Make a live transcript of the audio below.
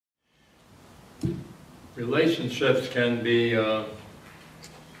Relationships can be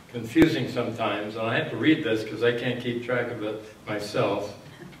confusing sometimes, and I have to read this because I can't keep track of it myself.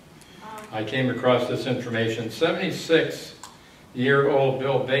 I came across this information. 76-year-old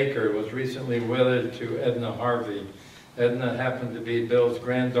Bill Baker was recently wedded to Edna Harvey. Edna happened to be Bill's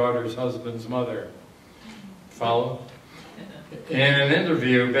granddaughter's husband's mother. Follow? In an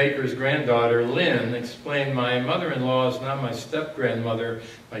interview, Baker's granddaughter, Lynn, explained, "My mother-in-law is now my step-grandmother.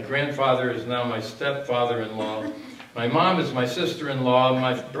 My grandfather is now my stepfather-in-law. My mom is my sister-in-law.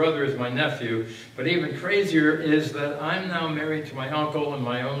 My brother is my nephew. But even crazier is that I'm now married to my uncle, and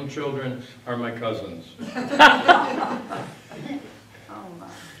my own children are my cousins."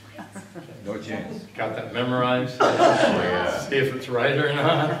 No chance. Got that memorized? See if it's right or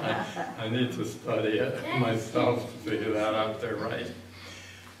not. I need to study it myself to figure that out there right.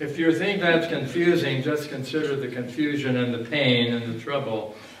 If you think that's confusing, just consider the confusion and the pain and the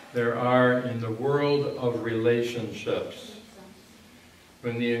trouble there are in the world of relationships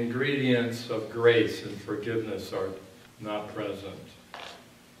when the ingredients of grace and forgiveness are not present.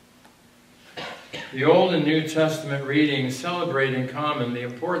 The Old and New Testament readings celebrate in common the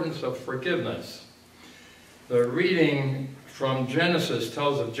importance of forgiveness. The reading from Genesis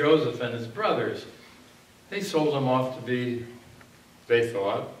tells of Joseph and his brothers. They sold him off to be, they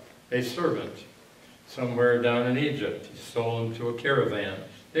thought, a servant somewhere down in Egypt. He sold him to a caravan.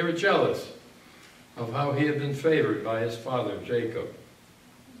 They were jealous of how he had been favored by his father, Jacob.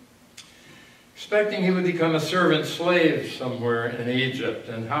 Expecting he would become a servant slave somewhere in Egypt,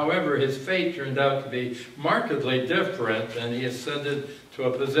 and however his fate turned out to be markedly different, and he ascended to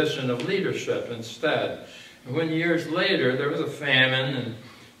a position of leadership instead. And when years later there was a famine, and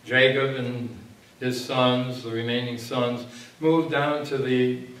Jacob and his sons, the remaining sons, moved down to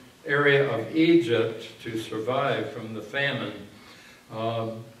the area of Egypt to survive from the famine,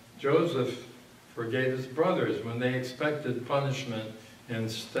 Joseph forgave his brothers when they expected punishment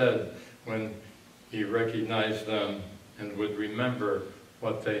instead, when he recognized them and would remember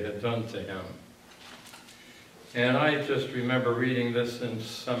what they had done to him. And I just remember reading this in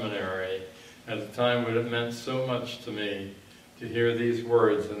seminary at a time when it meant so much to me to hear these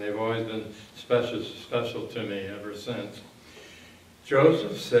words, and they've always been special to me ever since.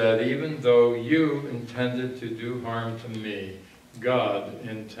 Joseph said, "Even though you intended to do harm to me, God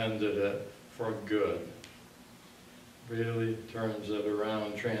intended it for good." Really turns it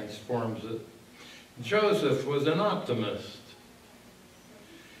around, transforms it. Joseph was an optimist.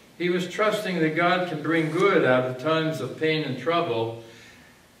 He was trusting that God can bring good out of times of pain and trouble,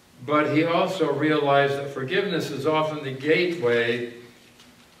 but he also realized that forgiveness is often the gateway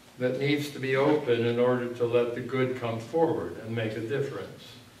that needs to be open in order to let the good come forward and make a difference.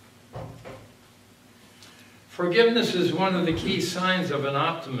 Forgiveness is one of the key signs of an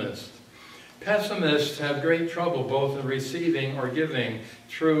optimist. Pessimists have great trouble both in receiving or giving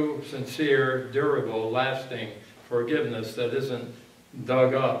true, sincere, durable, lasting forgiveness that isn't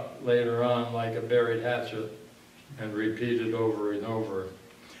dug up later on like a buried hatchet and repeated over and over.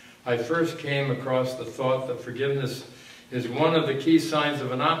 I first came across the thought that forgiveness is one of the key signs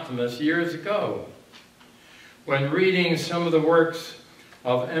of an optimist years ago, when reading some of the works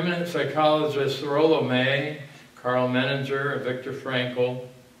of eminent psychologists Rollo May, Carl Menninger, and Viktor Frankl,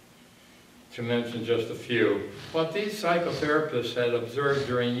 to mention just a few. What these psychotherapists had observed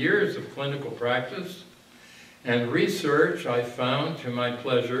during years of clinical practice and research, I found, to my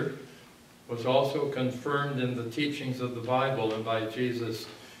pleasure, was also confirmed in the teachings of the Bible and by Jesus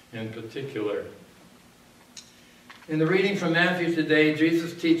in particular. In the reading from Matthew today,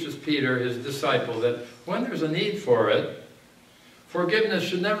 Jesus teaches Peter, his disciple, that when there's a need for it, forgiveness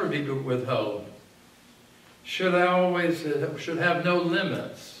should never be withheld. Should have no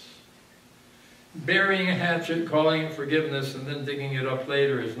limits. Burying a hatchet, calling it forgiveness, and then digging it up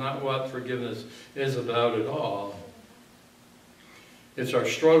later is not what forgiveness is about at all. It's our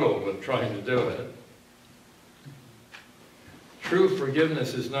struggle with trying to do it. True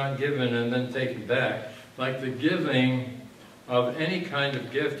forgiveness is not given and then taken back. Like the giving of any kind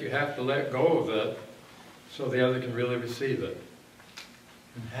of gift, you have to let go of it so the other can really receive it,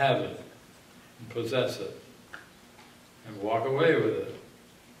 and have it, and possess it, and walk away with it.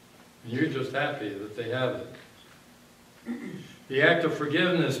 And you're just happy that they have it. The act of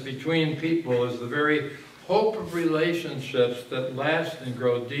forgiveness between people is the very hope of relationships that last and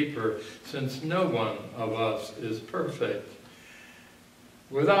grow deeper, since no one of us is perfect.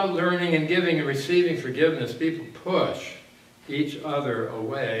 Without learning and giving and receiving forgiveness, people push each other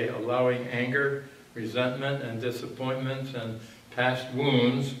away, allowing anger, resentment, and disappointment and past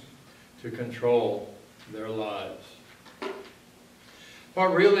wounds to control their lives.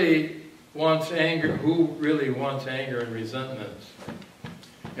 What really wants anger, who really wants anger and resentments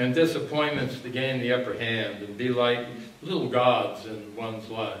and disappointments to gain the upper hand and be like little gods in one's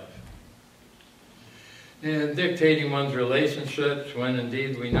life? And dictating one's relationships when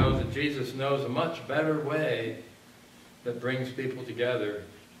indeed we know that Jesus knows a much better way that brings people together.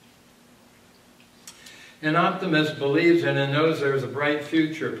 An optimist believes in and knows there's a bright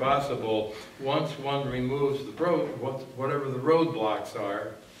future possible once one removes the whatever the roadblocks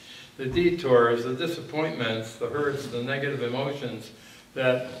are, the detours, the disappointments, the hurts, the negative emotions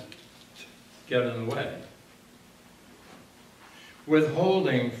that get in the way.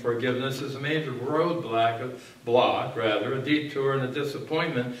 Withholding forgiveness is a major roadblock, a detour and a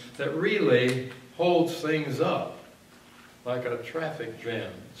disappointment that really holds things up like a traffic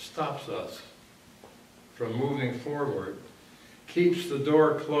jam, stops us from moving forward, keeps the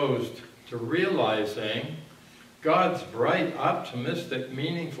door closed to realizing God's bright, optimistic,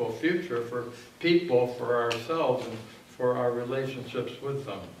 meaningful future for people, for ourselves, and for our relationships with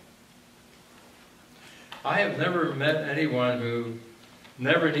them. I have never met anyone who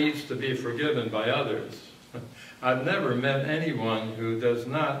never needs to be forgiven by others. I've never met anyone who does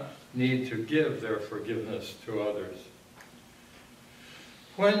not need to give their forgiveness to others.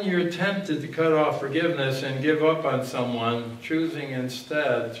 When you're tempted to cut off forgiveness and give up on someone, choosing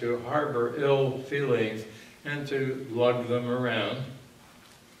instead to harbor ill feelings and to lug them around,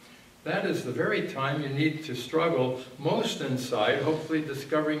 that is the very time you need to struggle most inside, hopefully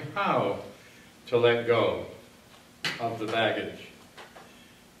discovering how to let go of the baggage,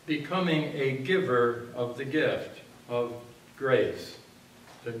 becoming a giver of the gift of grace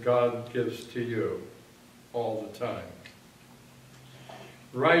that God gives to you all the time.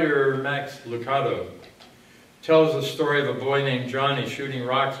 Writer Max Lucado tells the story of a boy named Johnny shooting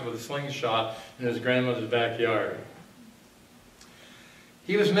rocks with a slingshot in his grandmother's backyard.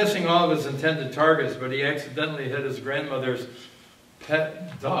 He was missing all of his intended targets, but he accidentally hit his grandmother's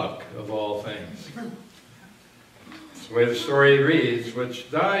pet duck, of all things. That's the way the story reads,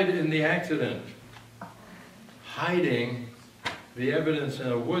 which died in the accident. Hiding the evidence in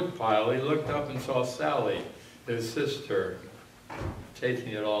a wood pile, he looked up and saw Sally, his sister, taking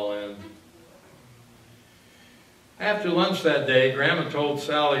it all in. After lunch that day, Grandma told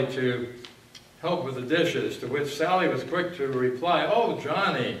Sally to help with the dishes, to which Sally was quick to reply, "Oh,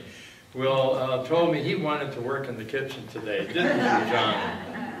 Johnny, told me he wanted to work in the kitchen today, didn't you,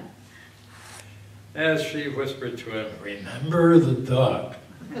 Johnny?" As she whispered to him, "Remember the duck."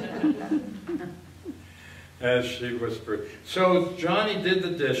 As she whispered. So Johnny did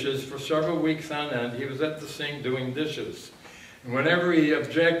the dishes for several weeks on end. He was at the sink doing dishes. And whenever he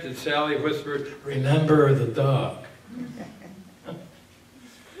objected, Sally whispered, "Remember the duck."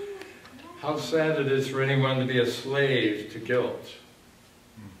 How sad it is for anyone to be a slave to guilt.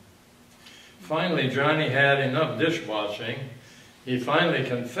 Finally, Johnny had enough dishwashing. He finally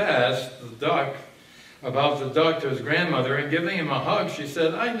confessed about the duck to his grandmother, and giving him a hug, she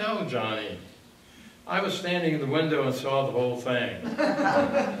said, "I know, Johnny. I was standing in the window and saw the whole thing.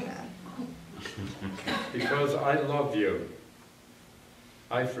 Because I love you.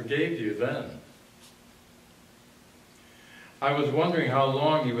 I forgave you then. I was wondering how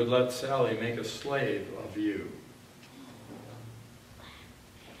long you would let Sally make a slave of you."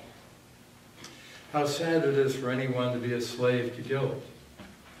 How sad it is for anyone to be a slave to guilt.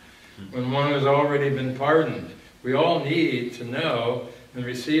 When one has already been pardoned, we all need to know and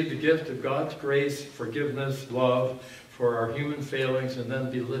receive the gift of God's grace, forgiveness, love for our human failings, and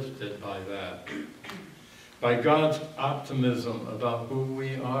then be lifted by that. By God's optimism about who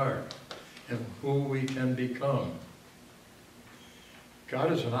we are and who we can become.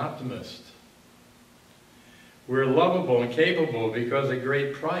 God is an optimist. We're lovable and capable because at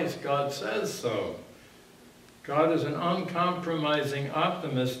great price God says so. God is an uncompromising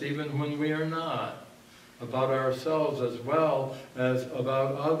optimist even when we are not, about ourselves as well as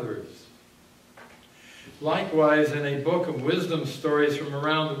about others. Likewise, in a book of wisdom stories from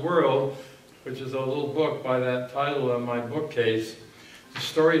around the world, which is a little book by that title on my bookcase, the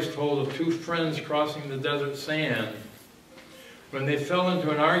story is told of two friends crossing the desert sand when they fell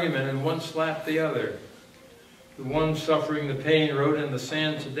into an argument and one slapped the other. The one suffering the pain wrote in the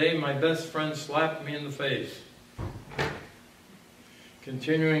sand, "Today my best friend slapped me in the face."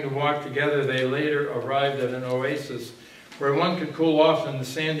 Continuing to walk together, they later arrived at an oasis where one could cool off in the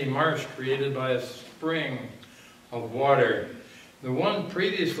sandy marsh created by a spring of water. The one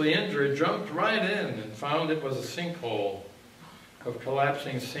previously injured jumped right in and found it was a sinkhole of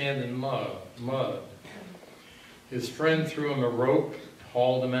collapsing sand and mud. His friend threw him a rope,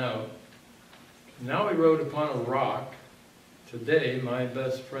 hauled him out. Now he rode upon a rock Today, my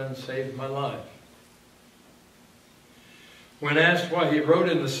best friend saved my life. When asked why he wrote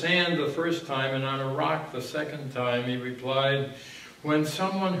in the sand the first time and on a rock the second time, he replied, "When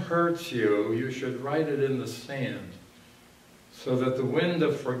someone hurts you, you should write it in the sand, so that the wind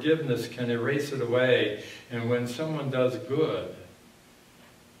of forgiveness can erase it away. And when someone does good,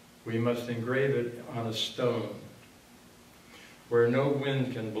 we must engrave it on a stone, where no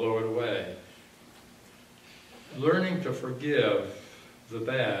wind can blow it away." Learning to forgive the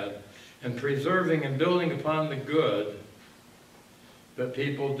bad and preserving and building upon the good that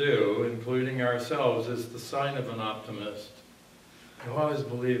people do, including ourselves, is the sign of an optimist. I always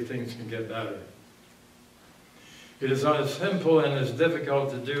believe things can get better. It is as simple and as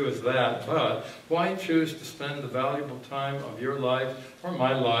difficult to do as that, but why choose to spend the valuable time of your life, or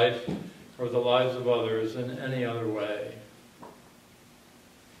my life, or the lives of others in any other way?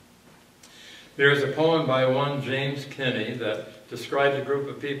 There is a poem by one James Kinney that describes a group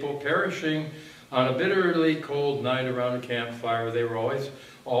of people perishing on a bitterly cold night around a campfire. They were always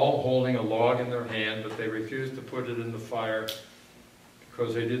all holding a log in their hand, but they refused to put it in the fire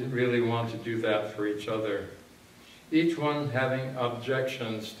because they didn't really want to do that for each other. Each one having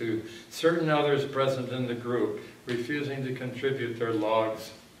objections to certain others present in the group, refusing to contribute their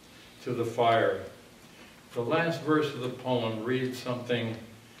logs to the fire. The last verse of the poem reads something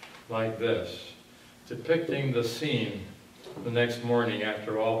like this, depicting the scene the next morning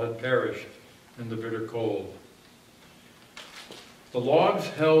after all had perished in the bitter cold. The logs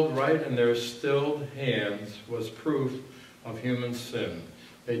held right in their stilled hands was proof of human sin.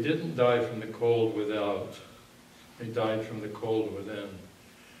 They didn't die from the cold without. They died from the cold within.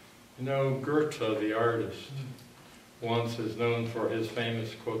 You know, Goethe, the artist, once is known for his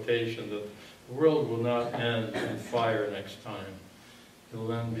famous quotation that the world will not end in fire next time. It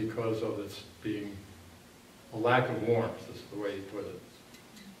will end because of its being a lack of warmth, is the way he put it.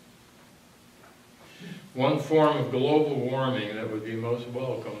 One form of global warming that would be most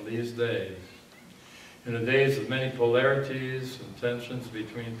welcome these days, in the days of many polarities and tensions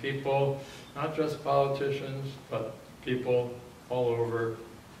between people, not just politicians, but people all over,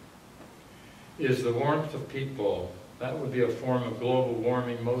 is the warmth of people. That would be a form of global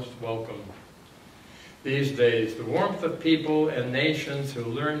warming most welcome these days. The warmth of people and nations who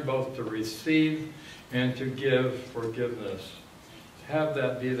learn both to receive and to give forgiveness. Have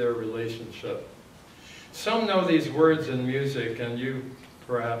that be their relationship. Some know these words in music, and you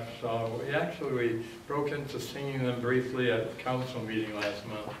perhaps we broke into singing them briefly at council meeting last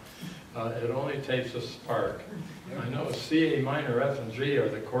month. It only takes a spark. I know C, A minor, F, and G are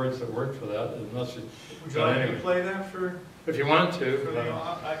the chords that work for that. Unless you, would you like to play that for? If you want to.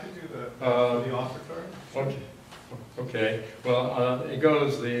 I could do for the offertory. Okay. Okay. Well, it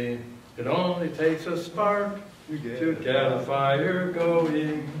goes the. It only takes a spark to get a fire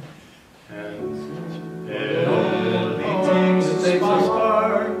going, and it only takes a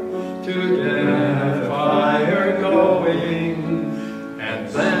spark to get a fire going, and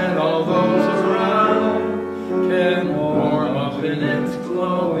then all those around can warm up in its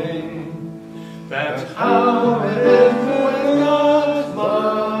glowing. That's how it is with God's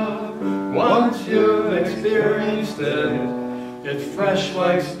love. Once you've experienced it, it's fresh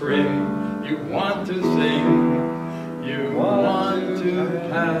like spring. You want to sing. You want to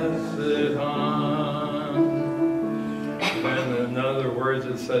pass it on. And in other words,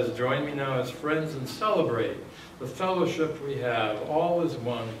 it says, join me now as friends and celebrate the fellowship we have. All is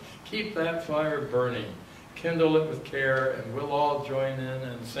one. Keep that fire burning. Kindle it with care, and we'll all join in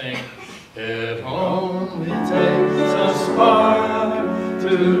and sing. It only takes a spark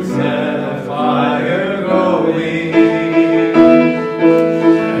to set a fire going.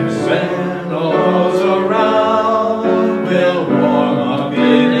 And when all those around will warm up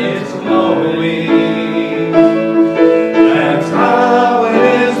in its glowing. That's how it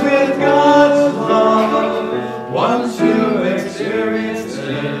is with God's love. Once you've experienced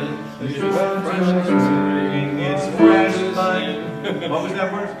it, it's fresh spring. It's fresh like. What was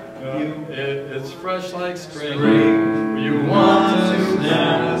that word? It's fresh like spring. You want to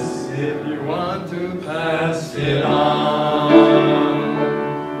pass it. You want to pass it on.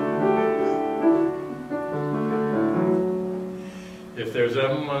 If there's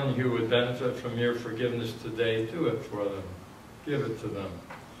anyone who would benefit from your forgiveness today, do it for them. Give it to them.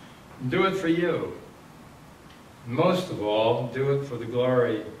 Do it for you. Most of all, do it for the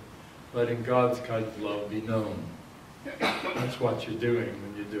glory, letting God's kind of love be known. That's what you're doing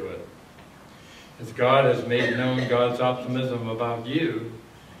when you do it. As God has made known God's optimism about you,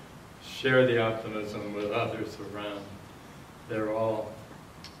 share the optimism with others around. They're all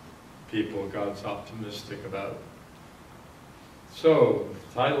people God's optimistic about. So,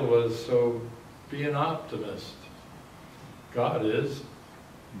 the title was, So Be an Optimist. God is.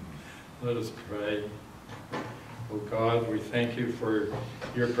 Let us pray. Oh God, we thank you for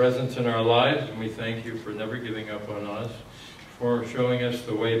your presence in our lives, and we thank you for never giving up on us, for showing us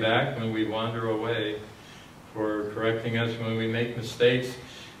the way back when we wander away, for correcting us when we make mistakes,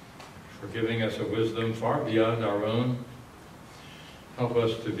 for giving us a wisdom far beyond our own. Help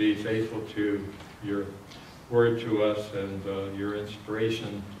us to be faithful to your word to us and your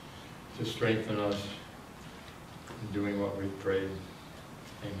inspiration to strengthen us in doing what we prayed.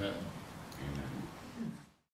 Amen. Amen.